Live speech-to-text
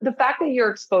the fact that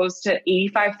you're exposed to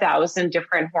 85,000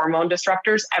 different hormone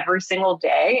disruptors every single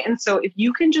day. And so if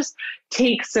you can just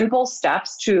take simple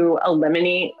steps to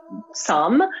eliminate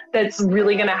some, that's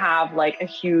really going to have like a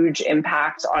huge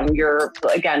impact on your,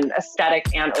 again,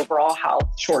 aesthetic and overall health,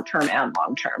 short-term and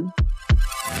long-term.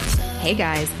 Hey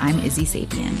guys, I'm Izzy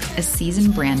Sapien, a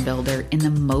seasoned brand builder in the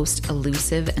most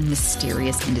elusive and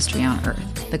mysterious industry on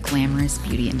earth, the glamorous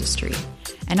beauty industry.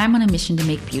 And I'm on a mission to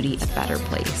make beauty a better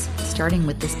place, starting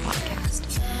with this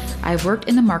podcast. I've worked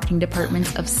in the marketing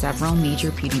departments of several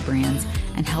major beauty brands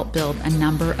and helped build a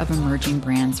number of emerging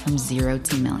brands from zero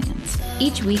to millions.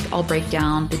 Each week, I'll break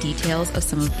down the details of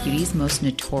some of beauty's most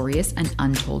notorious and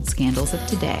untold scandals of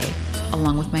today,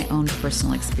 along with my own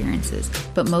personal experiences.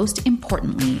 But most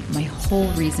importantly, my whole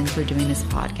reason for doing this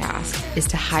podcast is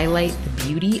to highlight the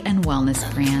beauty and wellness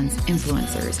brands,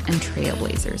 influencers, and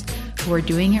trailblazers who are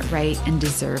doing it right and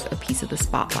deserve a piece of the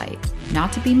spotlight.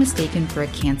 Not to be mistaken for a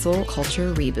cancel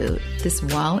culture reboot, this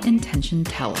well-intentioned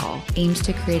tell-all aims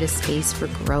to create a space for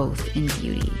growth in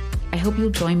beauty. I hope you'll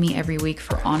join me every week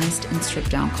for honest and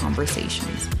stripped-down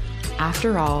conversations.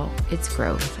 After all, it's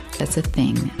growth that's a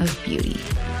thing of beauty.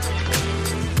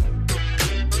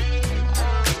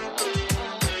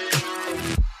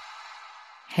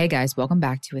 Hey guys, welcome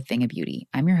back to A Thing of Beauty.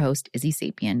 I'm your host, Izzy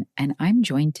Sapien, and I'm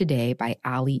joined today by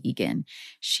Allie, Egan.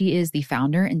 She is the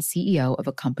founder and CEO of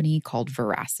a company called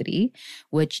Veracity,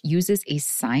 which uses a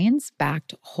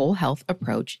science-backed whole health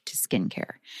approach to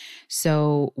skincare.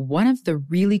 So one of the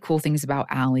really cool things about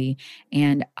Allie,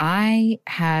 and I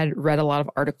had read a lot of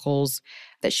articles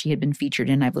that she had been featured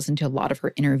in. I've listened to a lot of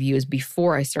her interviews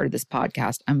before I started this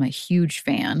podcast. I'm a huge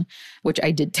fan, which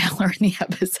I did tell her in the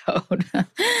episode.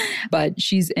 But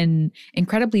she's an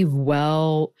incredibly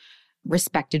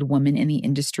well-respected woman in the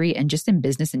industry and just in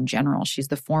business in general. She's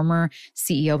the former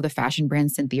CEO of the fashion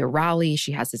brand Cynthia Rowley.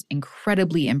 She has this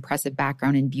incredibly impressive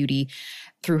background in beauty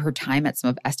through her time at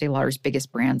some of Estee Lauder's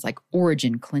biggest brands like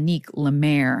Origin, Clinique, La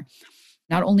Mer.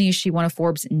 Not only is she one of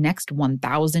Forbes' Next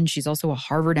 1,000, she's also a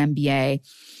Harvard MBA.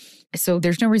 So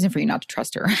there's no reason for you not to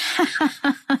trust her.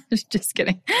 Just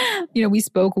kidding. You know, we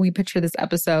spoke when we pitched her this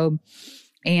episode,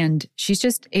 and she's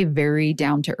just a very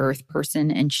down-to-earth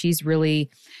person, and she's really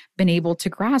been able to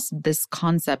grasp this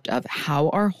concept of how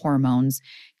our hormones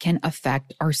can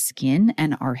affect our skin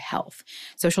and our health.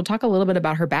 So she'll talk a little bit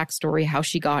about her backstory, how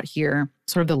she got here,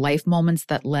 sort of the life moments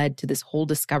that led to this whole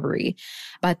discovery.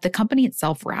 But the company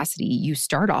itself, Veracity, you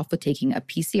start off with taking a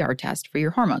PCR test for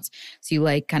your hormones. So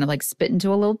you kind of spit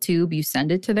into a little tube, you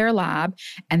send it to their lab,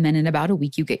 and then in about a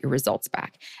week, you get your results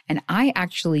back. And I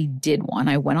actually did one.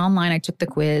 I went online, I took the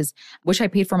quiz, which I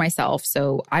paid for myself.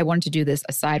 So I wanted to do this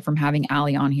aside from having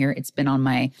Allie on here. It's been on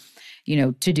my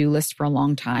to-do list for a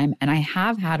long time. And I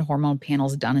have had hormone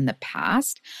panels done in the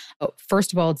past.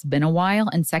 First of all, it's been a while.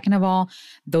 And second of all,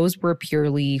 those were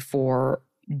purely for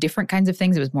different kinds of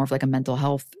things. It was more of like a mental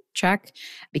health check,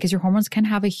 because your hormones can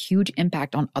have a huge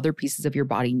impact on other pieces of your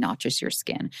body, not just your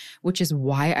skin, which is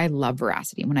why I love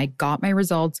Veracity. When I got my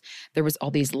results, there was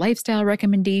all these lifestyle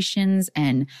recommendations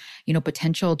and,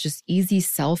 potential just easy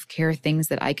self-care things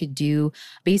that I could do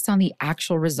based on the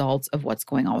actual results of what's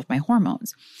going on with my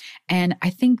hormones. And I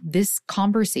think this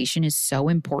conversation is so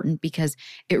important because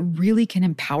it really can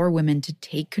empower women to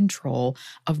take control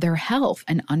of their health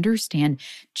and understand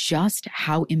just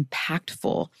how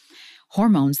impactful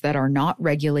hormones that are not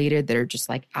regulated, that are just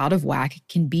out of whack,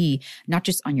 can be not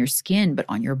just on your skin, but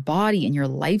on your body and your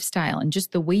lifestyle and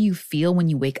just the way you feel when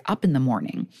you wake up in the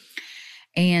morning.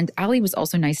 And Allie was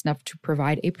also nice enough to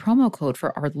provide a promo code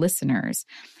for our listeners.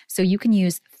 So you can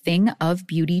use Thing of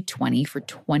Beauty 20 for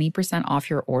 20% off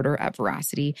your order at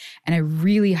Veracity. And I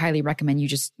really highly recommend you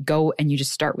just go and you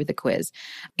just start with the quiz.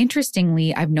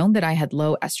 Interestingly, I've known that I had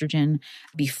low estrogen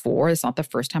before. It's not the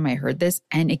first time I heard this.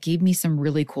 And it gave me some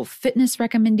really cool fitness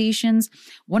recommendations,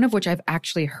 one of which I've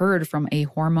actually heard from a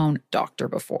hormone doctor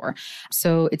before.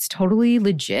 So it's totally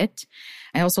legit.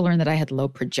 I also learned that I had low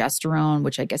progesterone,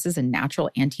 which I guess is a natural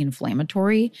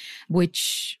anti-inflammatory,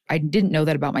 which I didn't know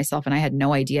that about myself. And I had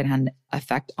no idea it had an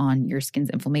effect on your skin's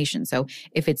inflammation. So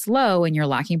if it's low and you're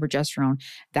lacking progesterone,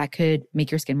 that could make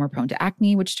your skin more prone to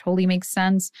acne, which totally makes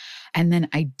sense. And then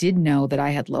I did know that I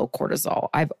had low cortisol.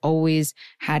 I've always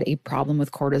had a problem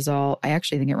with cortisol. I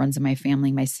actually think it runs in my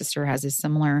family. My sister has a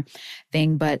similar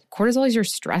thing, but cortisol is your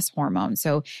stress hormone.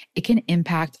 So it can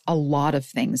impact a lot of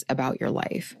things about your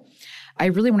life. I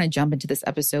really want to jump into this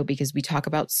episode because we talk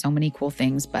about so many cool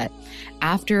things, but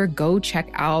after, go check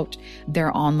out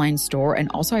their online store.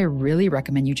 And also, I really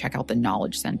recommend you check out the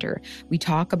Knowledge Center. We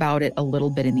talk about it a little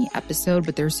bit in the episode,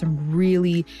 but there's some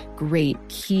really great,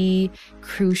 key,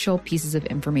 crucial pieces of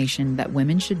information that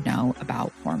women should know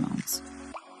about hormones.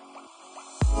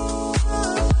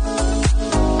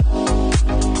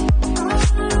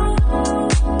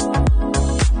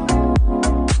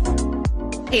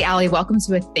 Hey, Allie, welcome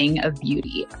to A Thing of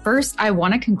Beauty. First, I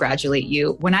want to congratulate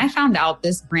you. When I found out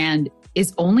this brand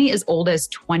is only as old as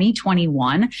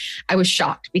 2021, I was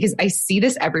shocked because I see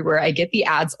this everywhere. I get the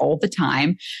ads all the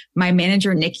time. My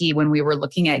manager, Nikki, when we were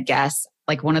looking at guests,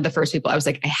 like one of the first people, I was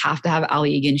like, I have to have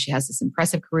Allie Egan. She has this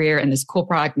impressive career and this cool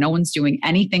product. No one's doing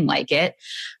anything like it.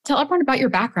 Tell everyone about your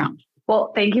background.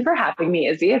 Well, thank you for having me,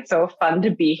 Izzy. It's so fun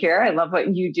to be here. I love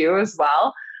what you do as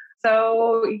well.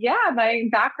 So yeah, my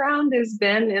background has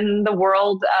been in the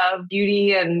world of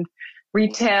beauty and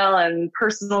retail and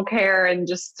personal care and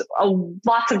just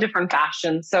lots of different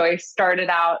fashions. So I started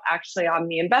out actually on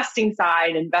the investing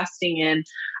side, investing in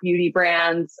beauty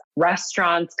brands,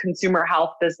 restaurants, consumer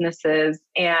health businesses,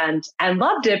 and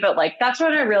loved it. But like, that's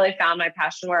when I really found my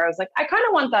passion, where I was like, I kind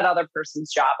of want that other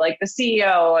person's job, like the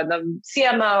CEO and the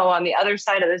CMO on the other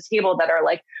side of the table that are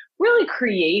like really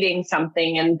creating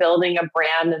something and building a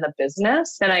brand and a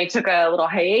business. Then I took a little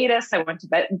hiatus. I went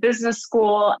to business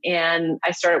school and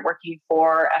I started working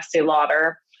for Estee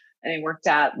Lauder. And I worked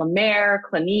at La Mer,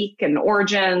 Clinique, and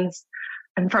Origins.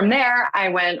 And from there, I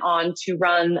went on to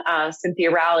run Cynthia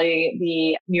Rowley,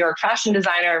 the New York fashion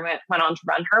designer, went on to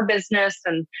run her business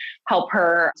and help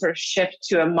her sort of shift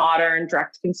to a modern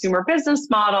direct-to-consumer business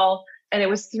model. And it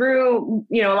was through,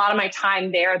 a lot of my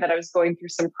time there that I was going through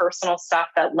some personal stuff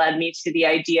that led me to the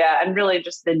idea and really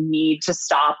just the need to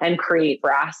stop and create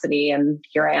Veracity. And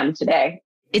here I am today.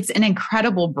 It's an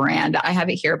incredible brand. I have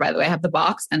it here, by the way. I have the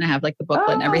box and I have like the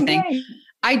booklet and everything. Yay.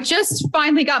 I just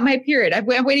finally got my period. I've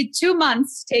waited 2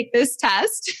 months to take this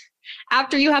test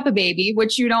after you have a baby,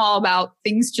 which you know all about.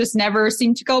 Things just never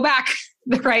seem to go back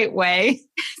the right way.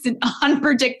 It's an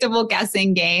unpredictable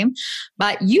guessing game,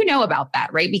 but you know about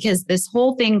that, right? Because this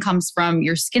whole thing comes from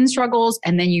your skin struggles,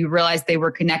 and then you realize they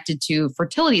were connected to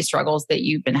fertility struggles that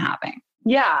you've been having.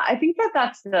 Yeah, I think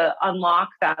that's the unlock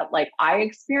that like I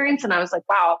experienced. And I was like,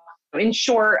 wow. In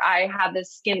short, I had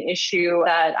this skin issue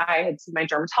that I had seen my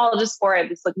dermatologist for. I had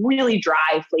this like really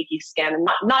dry, flaky skin, and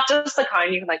not just the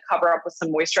kind you can like cover up with some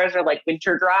moisturizer, like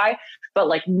winter dry, but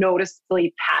like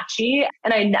noticeably patchy.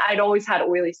 And I'd always had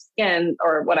oily skin,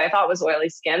 or what I thought was oily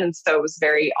skin. And so it was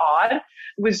very odd.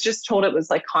 Was just told it was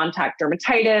like contact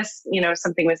dermatitis,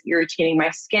 something was irritating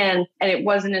my skin. And it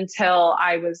wasn't until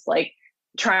I was like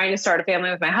trying to start a family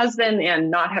with my husband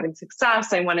and not having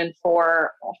success, I went in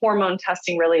for hormone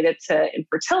testing related to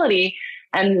infertility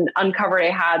and uncovered I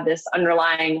had this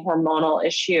underlying hormonal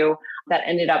issue that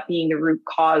ended up being the root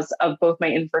cause of both my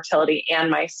infertility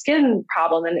and my skin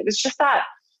problem. And it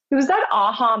was that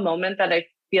aha moment that I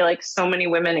feel like so many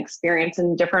women experience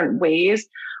in different ways,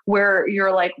 where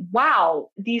you're like, wow,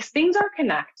 these things are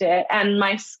connected and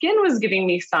my skin was giving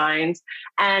me signs.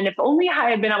 And if only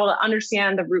I had been able to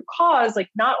understand the root cause, like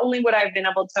not only would I have been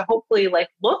able to hopefully like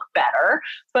look better,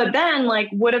 but then like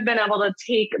would have been able to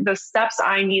take the steps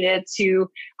I needed to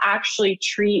actually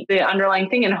treat the underlying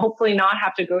thing and hopefully not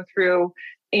have to go through,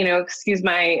 excuse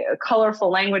my colorful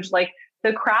language, like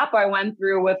the crap I went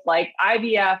through with like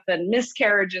IVF and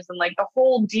miscarriages and like the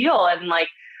whole deal. And like,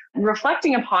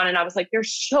 reflecting upon it, I was like,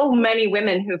 there's so many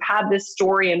women who've had this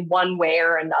story in one way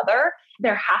or another.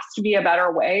 There has to be a better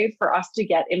way for us to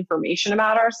get information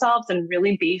about ourselves and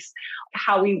really base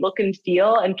how we look and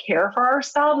feel and care for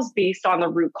ourselves based on the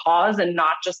root cause, and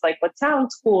not just like what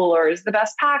sounds cool or is the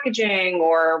best packaging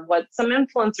or what some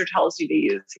influencer tells you to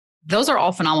use. Those are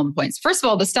all phenomenal points. First of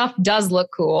all, the stuff does look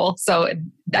cool. So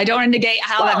I don't want to negate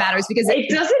how that matters, because it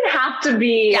doesn't have to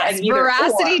be. Yes,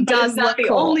 Veracity does look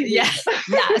cool. Yes.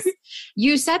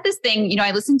 You said this thing,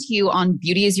 I listened to you on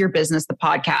Beauty is Your Business, the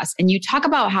podcast, and you talk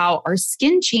about how our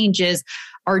skin changes,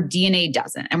 our DNA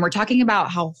doesn't. And we're talking about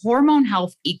how hormone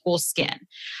health equals skin.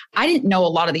 I didn't know a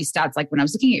lot of these stats. Like when I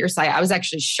was looking at your site, I was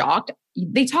actually shocked.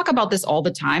 They talk about this all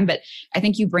the time, but I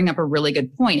think you bring up a really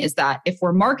good point, is that if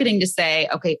we're marketing to say,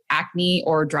 okay, acne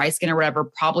or dry skin or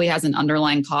whatever probably has an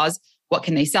underlying cause, what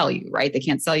can they sell you, right? They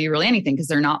can't sell you really anything because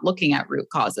they're not looking at root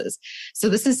causes. So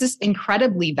this is just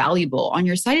incredibly valuable. On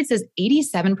your site, it says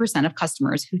 87% of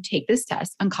customers who take this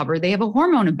test uncover they have a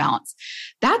hormone imbalance.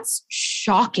 That's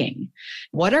shocking.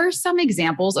 What are some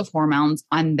examples of hormones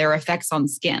on their effects on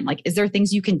skin? Like, is there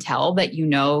things you can tell that you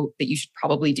know that you should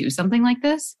probably do something like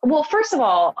this? Well, first of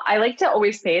all, I like to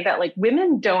always say that like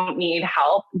women don't need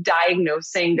help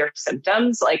diagnosing their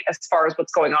symptoms, like as far as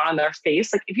what's going on their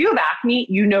face. Like if you have acne,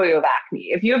 you know you have acne.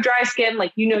 If you have dry skin,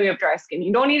 like you know you have dry skin.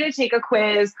 You don't need to take a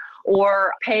quiz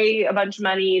or pay a bunch of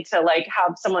money to like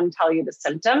have someone tell you the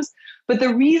symptoms. But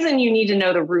the reason you need to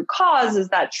know the root cause is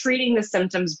that treating the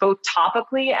symptoms both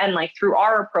topically and like through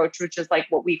our approach, which is like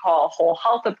what we call a whole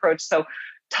health approach. So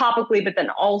topically, but then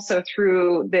also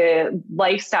through the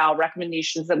lifestyle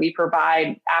recommendations that we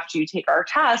provide after you take our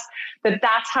test,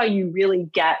 that's how you really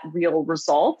get real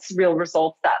results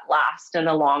that last in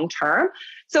the long term.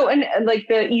 So, and like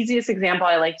the easiest example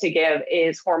I like to give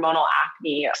is hormonal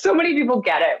acne. So many people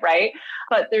get it, right?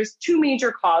 But there's two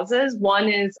major causes. One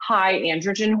is high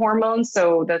androgen hormones.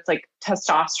 So that's like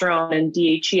testosterone and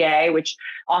DHEA, which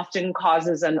often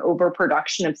causes an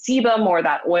overproduction of sebum or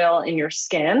that oil in your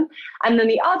skin. And then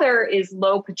the other is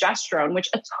low progesterone, which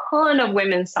a ton of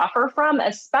women suffer from,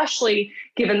 especially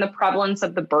given the prevalence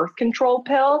of the birth control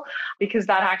pill, because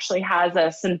that actually has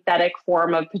a synthetic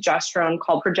form of progesterone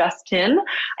called progestin.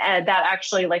 And that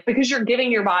actually, like, because you're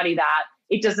giving your body that,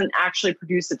 it doesn't actually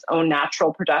produce its own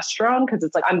natural progesterone because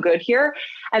it's like, I'm good here.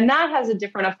 And that has a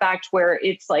different effect where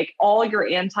it's like all your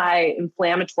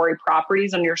anti-inflammatory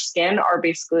properties on your skin are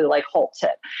basically like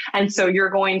halted. And so you're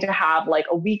going to have like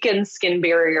a weakened skin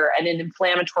barrier and an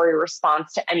inflammatory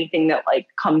response to anything that like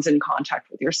comes in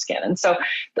contact with your skin. And so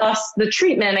thus the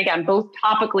treatment, again, both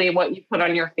topically, what you put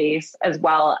on your face, as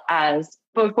well as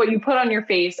both what you put on your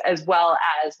face as well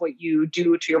as what you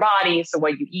do to your body. So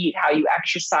what you eat, how you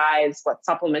exercise, what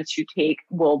supplements you take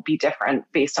will be different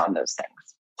based on those things.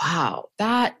 Wow,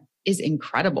 that is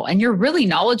incredible. And you're really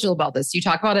knowledgeable about this. You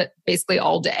talk about it basically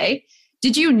all day.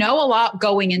 Did you know a lot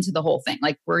going into the whole thing?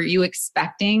 Like, were you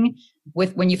expecting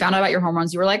when you found out about your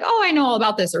hormones, you were like, oh, I know all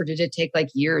about this? Or did it take like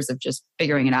years of just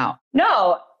figuring it out?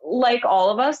 No, like all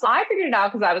of us, I figured it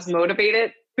out because I was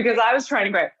motivated. Because I was trying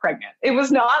to get pregnant. It was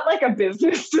not like a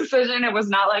business decision. It was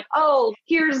not like, oh,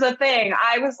 here's the thing.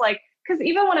 I was like, because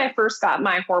even when I first got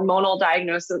my hormonal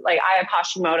diagnosis, like I have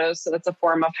Hashimoto's, so that's a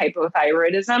form of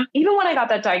hypothyroidism. Even when I got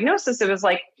that diagnosis, it was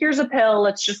like, here's a pill.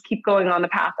 Let's just keep going on the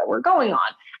path that we're going on.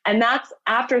 And that's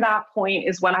after that point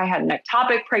is when I had an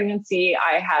ectopic pregnancy.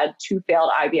 I had 2 failed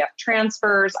IVF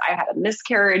transfers. I had a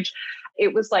miscarriage.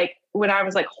 It was like, when I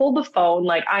was like, hold the phone,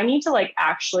 like I need to like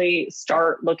actually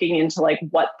start looking into like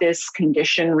what this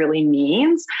condition really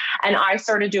means. And I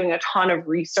started doing a ton of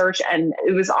research. And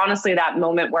it was honestly that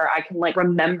moment where I can like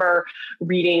remember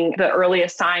reading the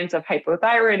earliest signs of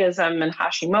hypothyroidism and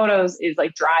Hashimoto's is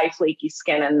like dry, flaky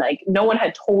skin. And like no one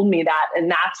had told me that. And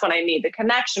that's when I made the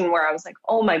connection where I was like,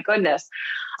 oh my goodness.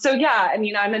 So yeah, I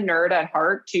mean, I'm a nerd at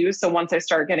heart too. So once I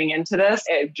start getting into this,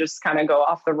 it just kind of go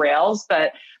off the rails.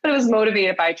 But it was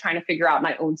motivated by trying to figure out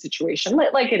my own situation,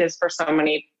 like it is for so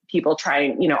many people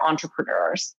trying,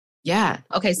 entrepreneurs. Yeah.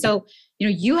 Okay. So,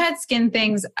 you had skin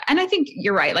things, and I think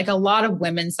you're right. Like a lot of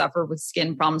women suffer with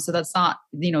skin problems. So that's not,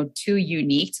 too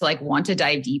unique to like want to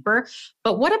dive deeper.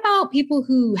 But what about people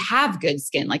who have good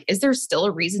skin? Like, is there still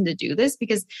a reason to do this?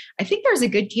 Because I think there's a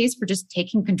good case for just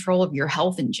taking control of your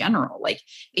health in general. Like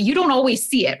you don't always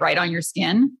see it right on your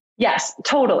skin. Yes,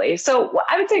 totally. So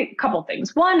I would say a couple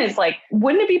things. One is like,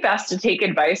 wouldn't it be best to take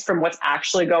advice from what's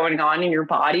actually going on in your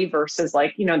body versus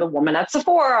like, the woman at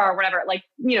Sephora or whatever, like,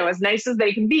 as nice as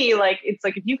they can be, like, it's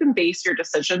like, if you can base your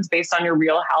decisions based on your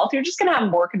real health, you're just going to have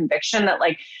more conviction that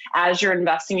like, as you're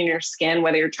investing in your skin,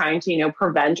 whether you're trying to,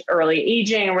 prevent early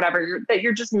aging or whatever, that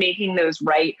you're just making those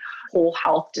right whole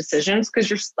health decisions.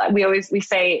 Because we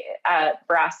say at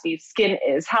Veracity, skin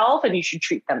is health and you should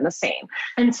treat them the same.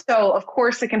 And so of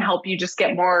course it can help you just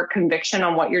get more conviction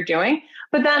on what you're doing.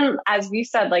 But then, as we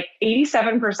said, like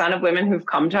 87% of women who've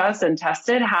come to us and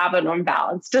tested have an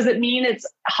imbalance. Does it mean it's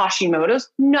Hashimoto's?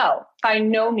 No, by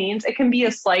no means. It can be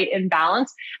a slight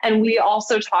imbalance. And we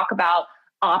also talk about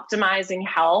optimizing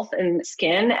health and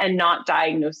skin and not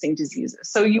diagnosing diseases.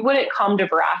 So you wouldn't come to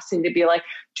Veracity to be like,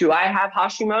 do I have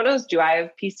Hashimoto's? Do I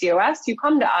have PCOS? You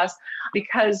come to us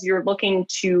because you're looking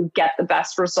to get the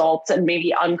best results and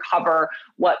maybe uncover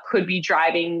what could be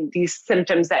driving these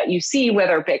symptoms that you see,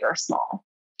 whether big or small.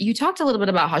 You talked a little bit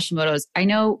about Hashimoto's. I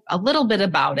know a little bit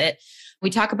about it. We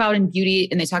talk about in beauty,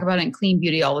 and they talk about in clean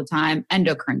beauty all the time,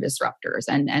 endocrine disruptors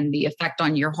and the effect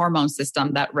on your hormone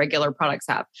system that regular products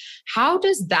have. How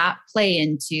does that play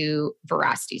into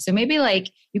Veracity? So maybe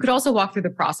like you could also walk through the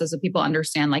process so people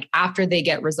understand, like after they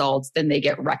get results, then they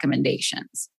get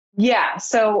recommendations. Yeah.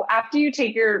 So after you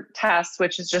take your test,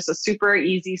 which is just a super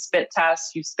easy spit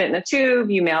test, you spit in a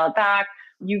tube, you mail it back,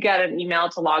 you get an email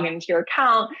to log into your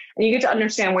account, and you get to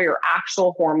understand where your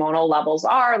actual hormonal levels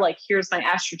are. Like, here's my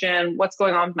estrogen, what's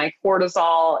going on with my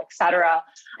cortisol, et cetera.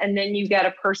 And then you get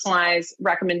a personalized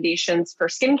recommendations for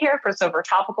skincare, for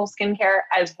topical skincare,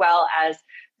 as well as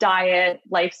diet,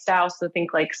 lifestyle. So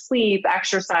think like sleep,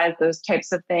 exercise, those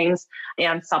types of things,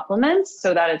 and supplements,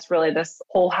 so that it's really this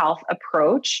whole health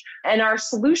approach. And our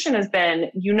solution has been,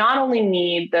 you not only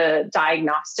need the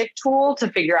diagnostic tool to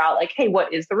figure out like, hey,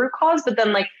 what is the root cause? But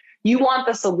then like, you want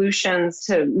the solutions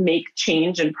to make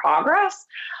change and progress.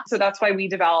 So that's why we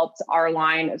developed our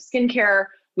line of skincare,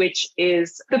 which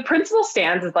is the principle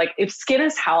stands is like, if skin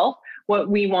is health, what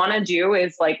we want to do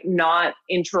is like not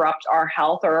interrupt our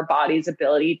health or our body's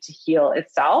ability to heal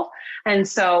itself. And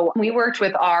so we worked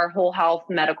with our whole health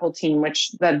medical team,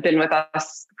 which have been with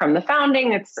us from the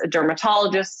founding. It's a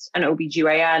dermatologist, an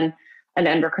OBGYN, an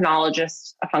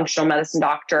endocrinologist, a functional medicine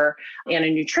doctor, and a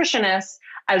nutritionist,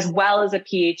 as well as a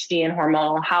PhD in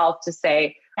hormonal health, to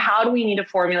say, how do we need to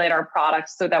formulate our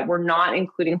products so that we're not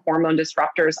including hormone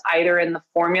disruptors either in the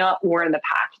formula or in the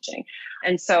packaging?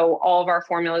 And so all of our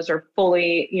formulas are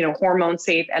fully, hormone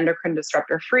safe, endocrine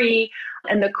disruptor free.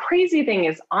 And the crazy thing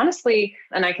is, honestly,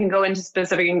 and I can go into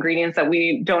specific ingredients that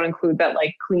we don't include that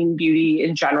like clean beauty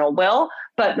in general will,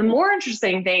 but the more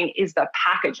interesting thing is the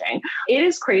packaging. It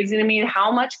is crazy to me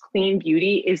how much clean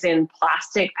beauty is in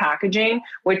plastic packaging,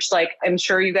 which like I'm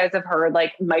sure you guys have heard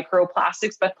like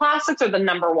microplastics, but plastics are the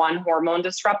number one hormone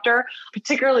disruptor,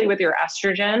 particularly with your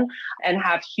estrogen, and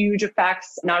have huge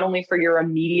effects not only for your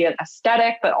immediate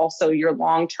aesthetic, but also your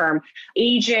long-term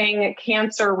aging,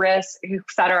 cancer risk, et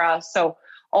cetera. So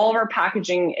all of our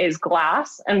packaging is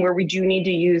glass, and where we do need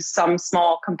to use some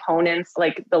small components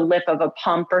like the lip of a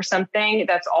pump or something,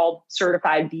 that's all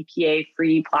certified BPA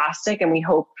free plastic. And we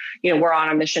hope, we're on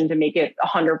a mission to make it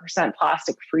 100%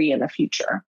 plastic free in the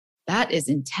future. That is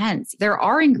intense. There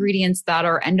are ingredients that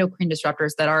are endocrine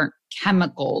disruptors that aren't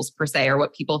chemicals per se, or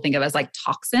what people think of as like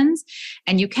toxins.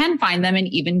 And you can find them in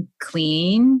even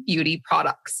clean beauty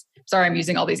products. Sorry, I'm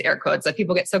using all these air quotes that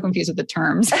people get so confused with the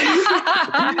terms.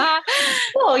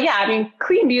 Well, yeah, I mean,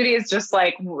 clean beauty is just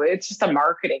like, it's just a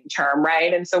marketing term,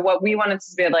 right? And so what we wanted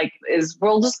to be like is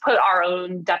we'll just put our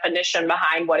own definition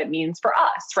behind what it means for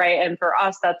us, right? And for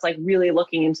us, that's like really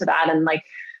looking into that. And like,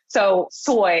 so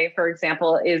soy, for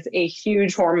example, is a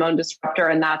huge hormone disruptor,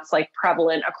 and that's like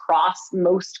prevalent across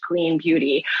most clean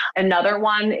beauty. Another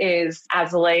one is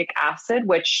azelaic acid,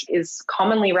 which is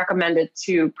commonly recommended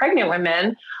to pregnant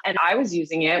women. And I was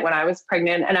using it when I was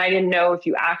pregnant, and I didn't know, if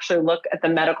you actually look at the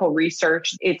medical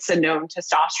research, it's a known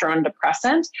testosterone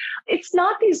depressant. It's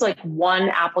not these like one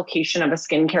application of a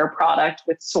skincare product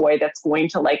with soy that's going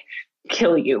to like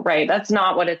kill you, right? That's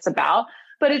not what it's about.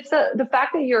 But it's the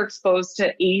fact that you're exposed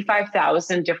to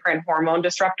 85,000 different hormone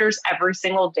disruptors every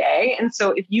single day. And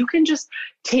so if you can just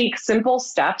take simple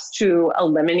steps to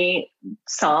eliminate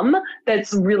some,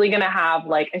 that's really going to have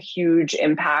like a huge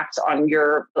impact on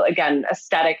your, again,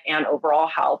 aesthetic and overall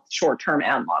health, short-term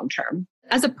and long-term.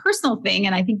 As a personal thing,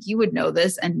 and I think you would know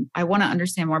this, and I want to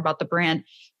understand more about the brand,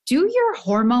 do your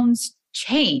hormones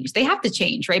change? They have to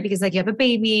change, right? Because like you have a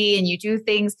baby and you do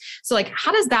things. So like,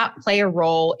 how does that play a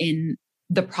role in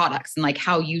the products and like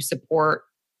how you support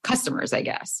customers, I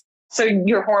guess? So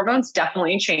your hormones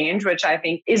definitely change, which I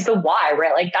think is the why,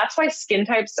 right? Like that's why skin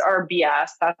types are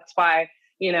BS. That's why,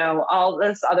 all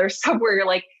this other stuff where you're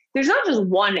like, there's not just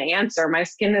one answer. My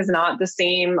skin is not the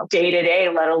same day to day,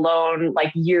 let alone like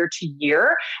year to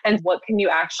year. And what can you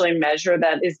actually measure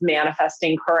that is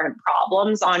manifesting current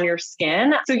problems on your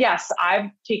skin? So yes, I've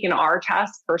taken our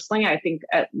test personally, I think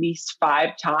at least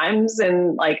 5 times.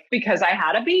 And like, because I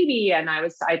had a baby and I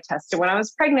tested when I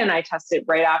was pregnant, I tested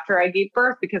right after I gave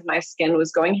birth because my skin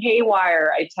was going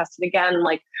haywire. I tested again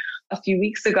like a few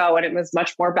weeks ago and it was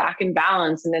much more back in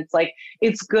balance. And it's like,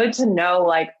 it's good to know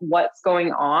like what's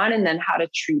going on and then how to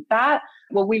treat that.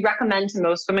 What we recommend to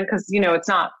most women, because, it's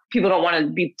not, people don't want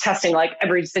to be testing like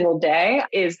every single day,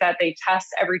 is that they test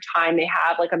every time they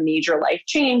have like a major life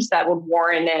change that would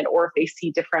warrant it, or if they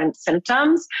see different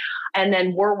symptoms. And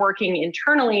then we're working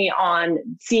internally on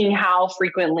seeing how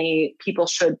frequently people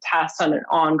should test on an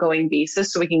ongoing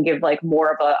basis, so we can give like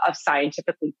more of a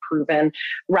scientifically proven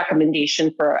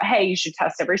recommendation for, hey, you should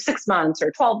test every 6 months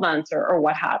or 12 months or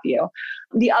what have you.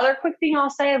 The other quick thing I'll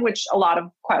say, which a lot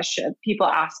of people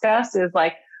ask us, is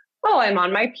like, oh, I'm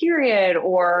on my period,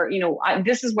 or,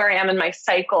 this is where I am in my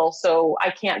cycle, so I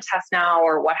can't test now,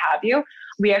 or what have you.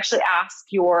 We actually ask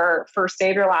your first day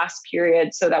of your last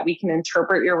period so that we can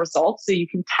interpret your results. So you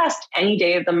can test any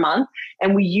day of the month,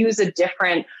 and we use a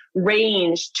different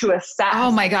range to assess.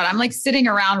 Oh my God. I'm like sitting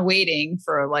around waiting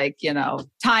for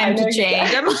time to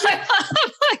change. I'm like,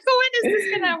 when is this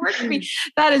going to work for me?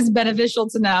 That is beneficial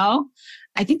to know.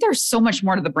 I think there's so much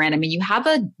more to the brand. I mean, you have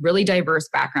a really diverse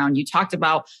background. You talked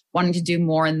about wanting to do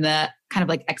more in the kind of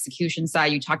like execution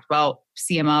side. You talked about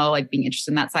CMO, like being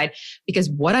interested in that side, because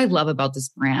what I love about this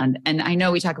brand, and I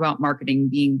know we talk about marketing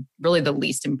being really the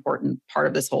least important part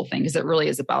of this whole thing, because it really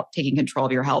is about taking control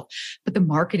of your health, but the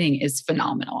marketing is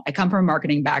phenomenal. I come from a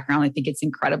marketing background. I think it's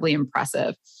incredibly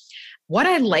impressive. What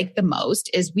I like the most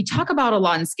is we talk about a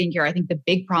lot in skincare. I think the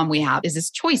big problem we have is this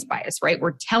choice bias, right?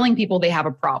 We're telling people they have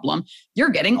a problem. You're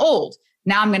getting old.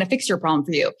 Now I'm going to fix your problem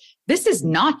for you. This is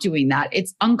not doing that.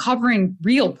 It's uncovering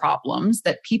real problems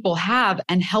that people have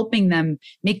and helping them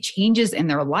make changes in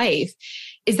their life.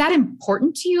 Is that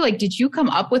important to you? Like, did you come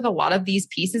up with a lot of these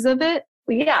pieces of it?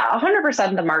 Yeah,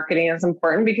 100% the marketing is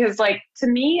important because, like, to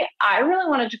me, I really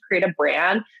wanted to create a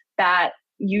brand that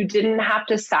you didn't have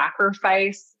to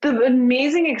sacrifice the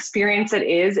amazing experience it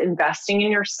is investing in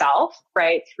yourself,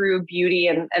 right? Through beauty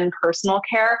and personal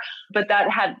care, but that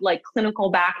had like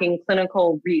clinical backing,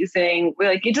 clinical reasoning.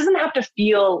 Like, it doesn't have to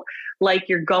feel like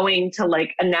you're going to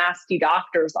like a nasty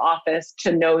doctor's office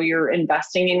to know you're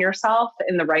investing in yourself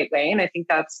in the right way. And I think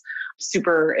that's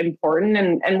super important.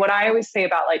 And what I always say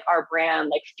about like our brand,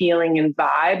 like feeling and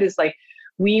vibe, is like,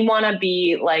 we want to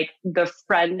be like the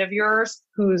friend of yours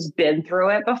who's been through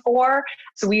it before.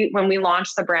 So when we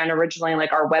launched the brand originally,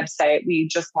 like our website, we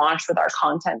just launched with our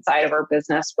content side of our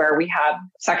business, where we have a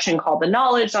section called The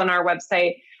Knowledge on our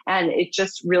website. And it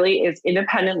just really is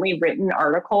independently written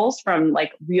articles from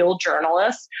like real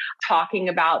journalists talking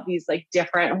about these like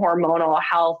different hormonal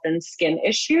health and skin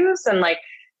issues. And like,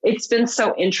 it's been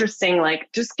so interesting, like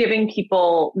just giving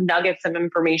people nuggets of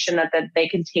information that they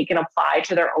can take and apply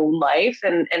to their own life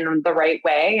and in the right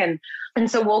way.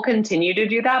 And so we'll continue to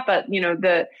do that. But,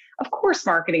 of course,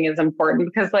 marketing is important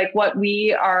because like what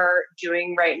we are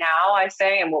doing right now, I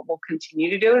say, and what we'll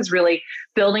continue to do is really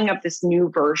building up this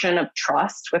new version of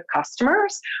trust with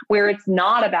customers, where it's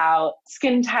not about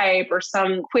skin type or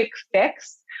some quick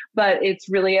fix, but it's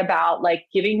really about like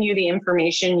giving you the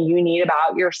information you need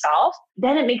about yourself.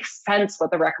 Then it makes sense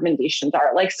what the recommendations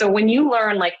are. Like, so when you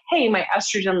learn like, hey, my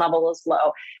estrogen level is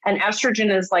low, and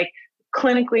estrogen is like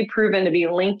clinically proven to be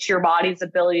linked to your body's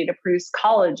ability to produce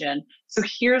collagen. So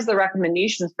here's the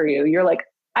recommendations for you. You're like,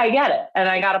 I get it. And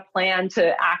I got a plan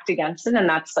to act against it. And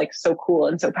that's like so cool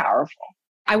and so powerful.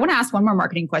 I want to ask one more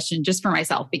marketing question just for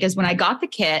myself, because when I got the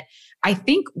kit, I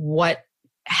think what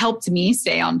helped me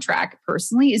stay on track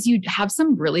personally is you have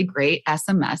some really great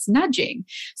SMS nudging.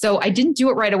 So I didn't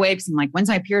do it right away because I'm like, when's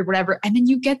my period, whatever. And then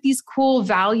you get these cool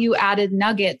value added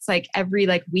nuggets like every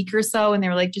like week or so. And they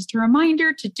were like, just a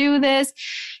reminder to do this.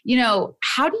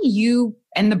 How do you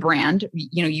and the brand,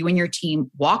 you and your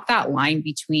team walk that line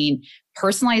between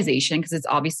personalization, because it's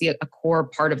obviously a core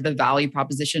part of the value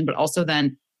proposition, but also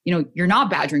then you're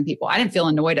not badgering people. I didn't feel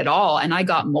annoyed at all. And I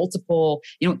got multiple,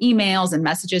 emails and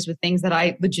messages with things that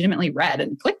I legitimately read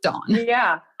and clicked on.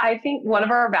 Yeah. I think one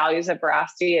of our values at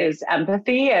Veracity is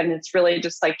empathy. And it's really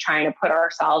just like trying to put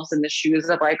ourselves in the shoes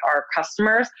of like our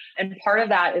customers. And part of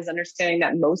that is understanding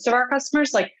that most of our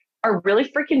customers like are really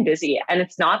freaking busy. And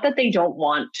it's not that they don't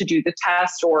want to do the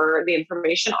test or the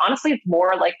information. Honestly, it's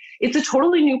more like it's a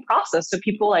totally new process. So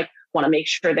people like want to make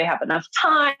sure they have enough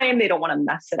time. They don't want to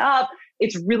mess it up.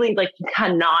 It's really like you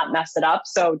cannot mess it up.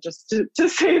 So just to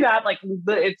say that, like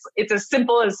it's as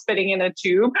simple as spitting in a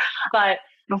tube. But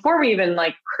before we even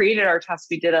like created our test,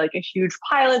 we did like a huge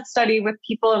pilot study with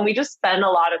people, and we just spend a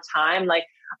lot of time like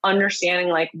understanding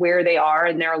like where they are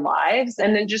in their lives,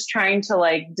 and then just trying to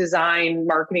like design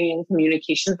marketing and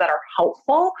communications that are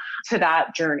helpful to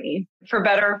that journey. For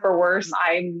better or for worse,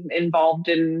 I'm involved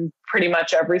in pretty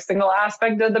much every single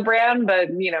aspect of the brand, but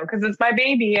because it's my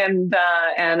baby, and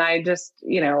I just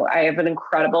I have an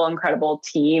incredible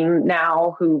team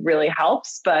now who really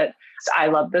helps. But I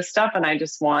love this stuff, and I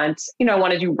just want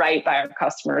to do right by our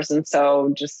customers, and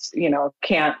so just you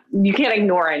can't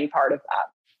ignore any part of that.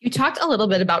 You talked a little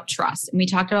bit about trust, and we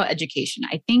talked about education.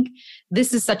 I think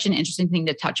this is such an interesting thing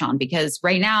to touch on, because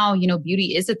right now,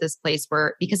 beauty is at this place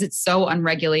where, because it's so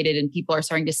unregulated and people are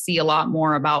starting to see a lot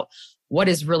more about what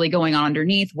is really going on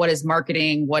underneath, what is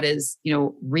marketing, what is,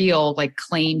 real like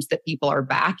claims that people are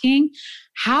backing.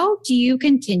 How do you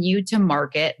continue to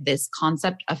market this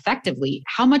concept effectively?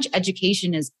 How much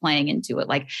education is playing into it?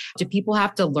 Like, do people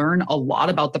have to learn a lot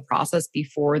about the process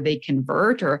before they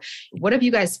convert? Or what have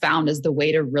you guys found as the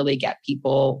way to really get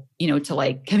people, to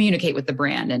like communicate with the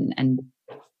brand and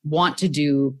want to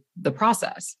do the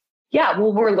process? Yeah,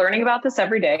 well, we're learning about this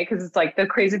every day because it's like the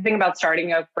crazy thing about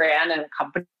starting a brand and a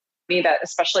company that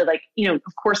especially like,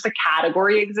 of course the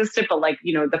category existed, but like,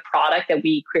 the product that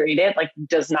we created like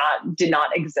did not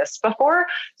exist before.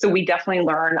 So we definitely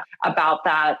learn about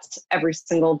that every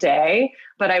single day.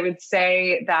 But I would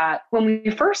say that when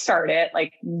we first started,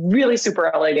 like really super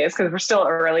early days, because we're still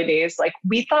early days, like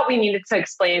we thought we needed to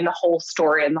explain the whole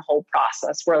story and the whole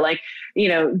process. We're like,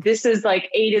 this is like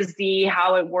A to Z,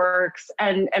 how it works.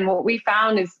 And what we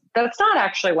found is that's not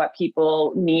actually what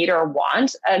people need or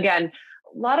want. Again,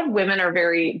 a lot of women are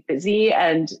very busy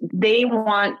and they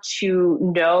want to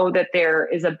know that there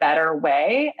is a better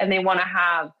way and they want to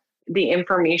have the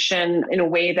information in a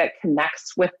way that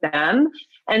connects with them.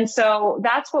 And so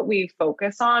that's what we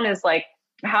focus on is like,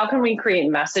 how can we create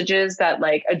messages that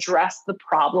like address the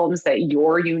problems that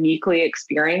you're uniquely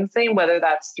experiencing, whether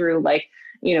that's through like,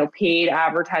 paid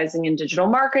advertising and digital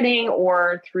marketing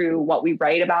or through what we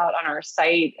write about on our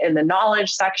site in the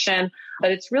knowledge section. But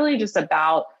it's really just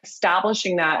about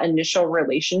establishing that initial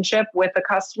relationship with the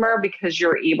customer because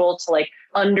you're able to like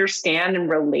understand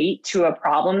and relate to a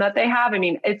problem that they have. I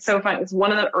mean, it's so fun. It's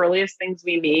one of the earliest things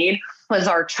we made was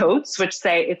our totes, which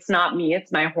say, it's not me,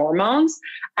 it's my hormones.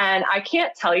 And I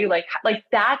can't tell you like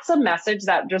that's a message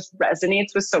that just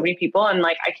resonates with so many people. And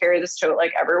like, I carry this tote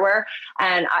like everywhere.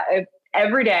 And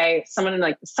every day, someone in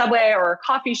like the subway or a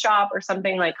coffee shop or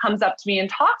something like comes up to me and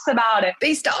talks about it.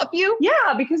 They stop you?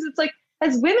 Yeah, because it's like,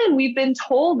 as women, we've been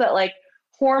told that like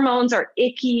hormones are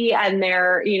icky and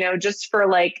they're, just for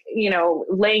like,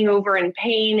 laying over in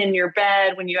pain in your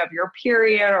bed when you have your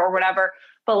period or whatever.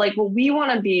 But like what we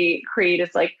want to create is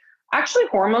like, actually,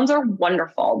 hormones are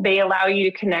wonderful. They allow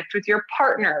you to connect with your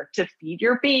partner, to feed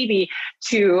your baby,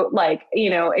 to like,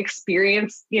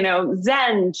 experience,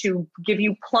 Zen, to give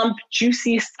you plump,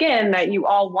 juicy skin that you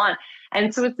all want.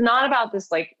 And so it's not about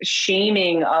this like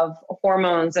shaming of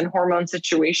hormones and hormone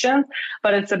situations,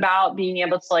 but it's about being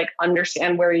able to like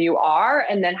understand where you are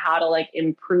and then how to like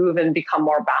improve and become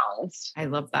more balanced. I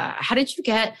love that. How did you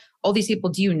get all these people?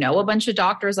 Do you know a bunch of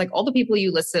doctors, like all the people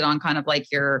you listed on kind of like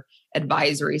your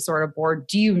advisory sort of board?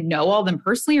 Do you know all them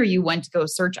personally, or you went to go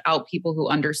search out people who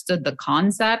understood the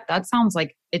concept? That sounds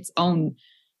like its own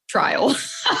trial.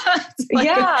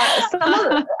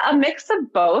 A mix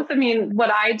of both. I mean, what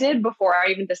I did before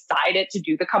I even decided to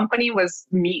do the company was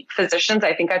meet physicians.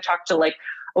 I think I talked to like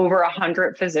over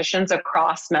 100 physicians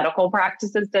across medical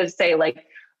practices to say like,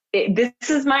 this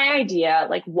is my idea.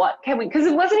 Like, what can we, because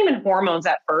it wasn't even hormones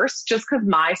at first, just because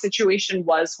my situation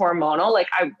was hormonal. Like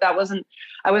I wasn't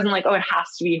like, oh, it has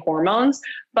to be hormones.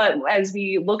 But as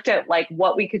we looked at like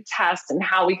what we could test and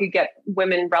how we could get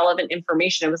women relevant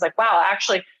information, it was like, wow,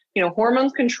 actually,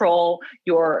 hormones control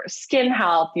your skin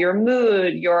health, your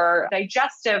mood, your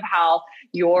digestive health,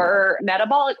 your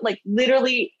metabolic, like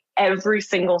literally every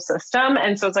single system.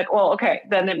 And so it's like, well, okay,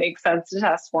 then it makes sense to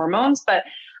test hormones. But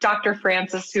Dr.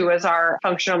 Francis, who was our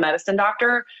functional medicine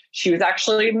doctor, she was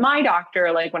actually my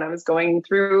doctor, like when I was going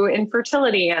through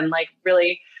infertility and like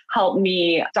really helped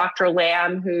me. Dr.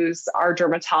 Lamb, who's our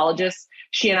dermatologist,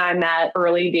 she and I met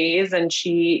early days and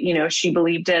she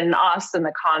believed in us and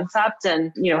the concept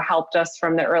and, helped us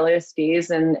from the earliest days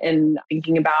in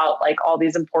thinking about like all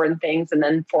these important things and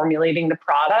then formulating the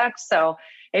product. So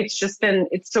it's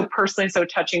so personally so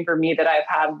touching for me that I've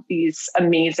had these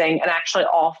amazing and actually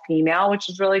all female, which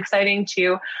is really exciting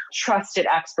too, trusted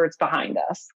experts behind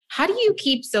us. How do you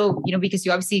keep because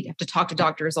you obviously have to talk to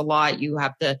doctors a lot. You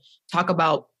have to talk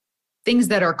about things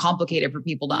that are complicated for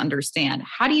people to understand.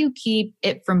 How do you keep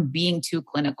it from being too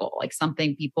clinical? Like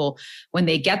something people, when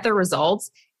they get the results,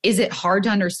 is it hard to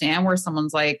understand where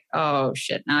someone's like, oh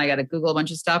shit, now I got to Google a bunch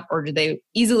of stuff? Or do they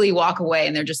easily walk away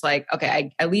and they're just like, okay,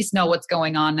 I at least know what's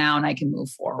going on now and I can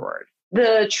move forward?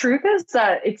 The truth is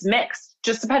that it's mixed,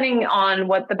 just depending on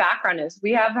what the background is.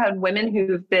 We have had women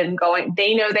who've been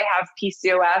they know they have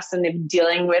PCOS and they've been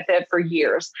dealing with it for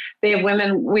years. We have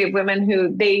women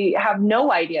who they have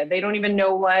no idea. They don't even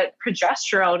know what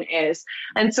progesterone is.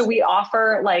 And so we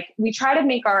try to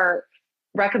make our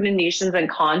recommendations and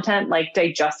content like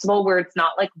digestible, where it's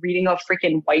not like reading a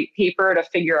freaking white paper to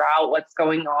figure out what's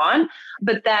going on,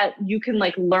 but that you can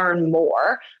like learn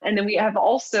more. And then we have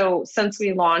also, since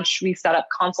we launched, we set up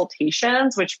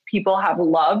consultations, which people have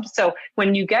loved. So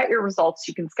when you get your results,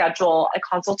 you can schedule a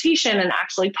consultation and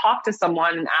actually talk to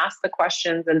someone and ask the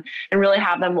questions and really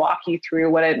have them walk you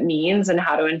through what it means and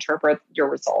how to interpret your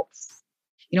results.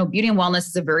 You know, beauty and wellness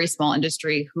is a very small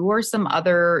industry. Who are some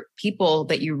other people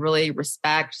that you really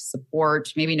respect,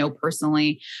 support, maybe know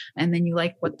personally, and then you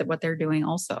like what they're doing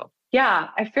also? Yeah,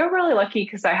 I feel really lucky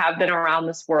because I have been around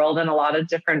this world in a lot of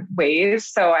different ways.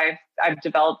 So I've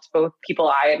developed both people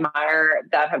I admire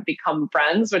that have become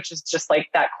friends, which is just like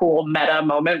that cool meta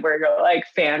moment where you're like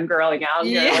fangirling out and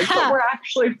you're like, but we're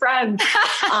actually friends.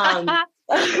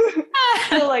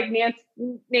 So like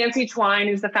Nancy Twine,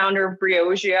 who's the founder of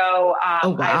Briogeo. Oh,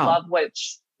 wow. I love what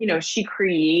she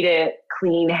created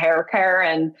clean hair care,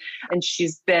 and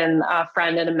she's been a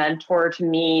friend and a mentor to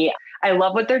me. I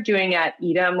love what they're doing at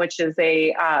Egan, which is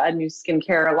a new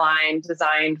skincare line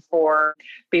designed for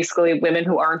basically women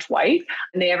who aren't white.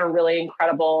 And they have a really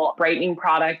incredible brightening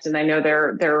product. And I know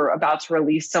they're about to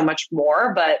release so much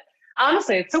more, but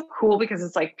honestly, it's so cool because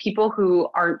it's like people who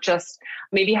aren't just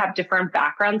maybe have different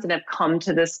backgrounds and have come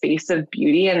to this space of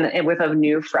beauty and with a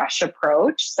new, fresh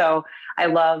approach. So I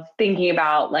love thinking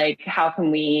about like, how can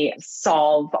we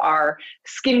solve our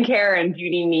skincare and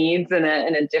beauty needs in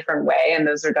a different way? And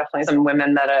those are definitely some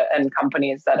women and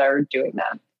companies that are doing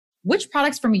that. Which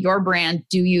products from your brand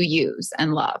do you use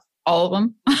and love? All of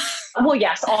them? Well,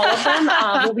 yes, all of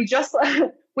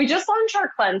them. We just launched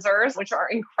our cleansers, which are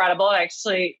incredible.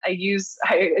 Actually, I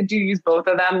do use both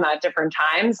of them at different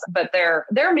times, but they're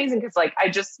amazing because like I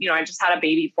just had a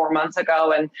baby 4 months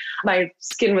ago and my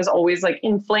skin was always like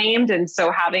inflamed. And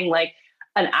so having like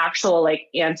an actual like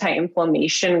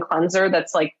anti-inflammation cleanser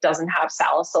that's like doesn't have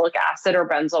salicylic acid or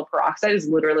benzoyl peroxide is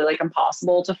literally like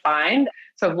impossible to find.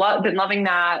 So I've been loving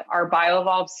that. Our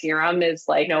BioEvolve serum is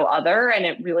like no other. And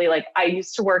it really like, I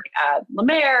used to work at La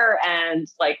Mer and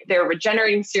like their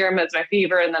regenerating serum is my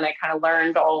favorite. And then I kind of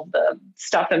learned all the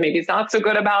stuff that maybe is not so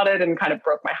good about it and kind of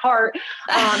broke my heart.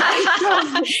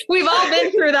 We've all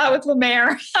been through that with La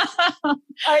Mer.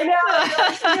 I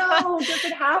know. No, does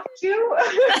it have to?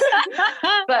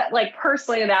 But like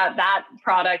personally, that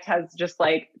product has just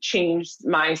like changed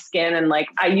my skin. And like,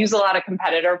 I use a lot of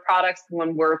competitor products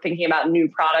when we're thinking about new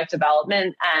product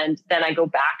development. And then I go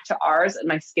back to ours and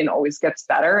my skin always gets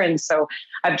better. And so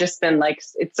I've just been like,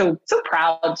 it's so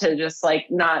proud to just like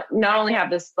not only have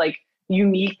this like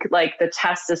unique, like the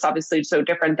test is obviously so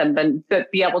different but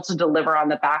be able to deliver on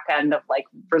the back end of like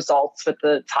results with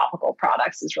the topical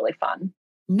products is really fun.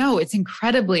 No, it's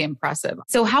incredibly impressive.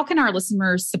 So how can our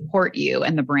listeners support you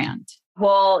and the brand?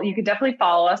 Well, you could definitely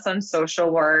follow us on social.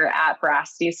 We're at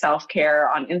Veracity Self-Care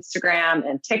on Instagram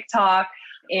and TikTok.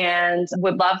 And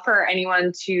would love for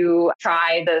anyone to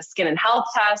try the skin and health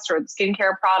test or the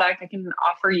skincare product. I can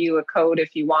offer you a code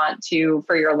if you want to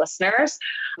for your listeners.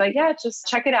 But yeah, just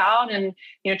check it out and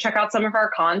check out some of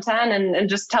our content and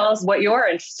just tell us what you're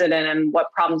interested in and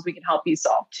what problems we can help you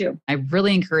solve too. I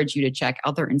really encourage you to check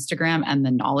out their Instagram and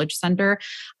the Knowledge Center.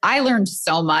 I learned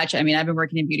so much. I mean, I've been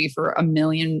working in beauty for 1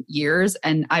 million years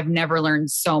and I've never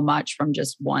learned so much from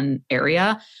just one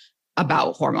area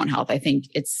about hormone health. I think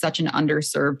it's such an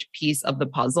underserved piece of the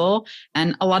puzzle.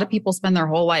 And a lot of people spend their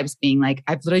whole lives being like,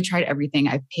 I've literally tried everything.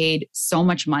 I've paid so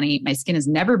much money. My skin has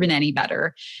never been any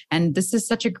better. And this is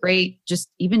such a great, just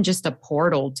a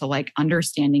portal to like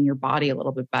understanding your body a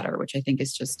little bit better, which I think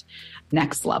is just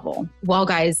next level. Well,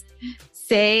 guys,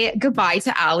 say goodbye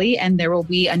to Allie and there will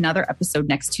be another episode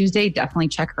next Tuesday. Definitely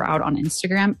check her out on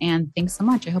Instagram. And thanks so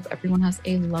much. I hope everyone has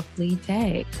a lovely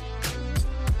day.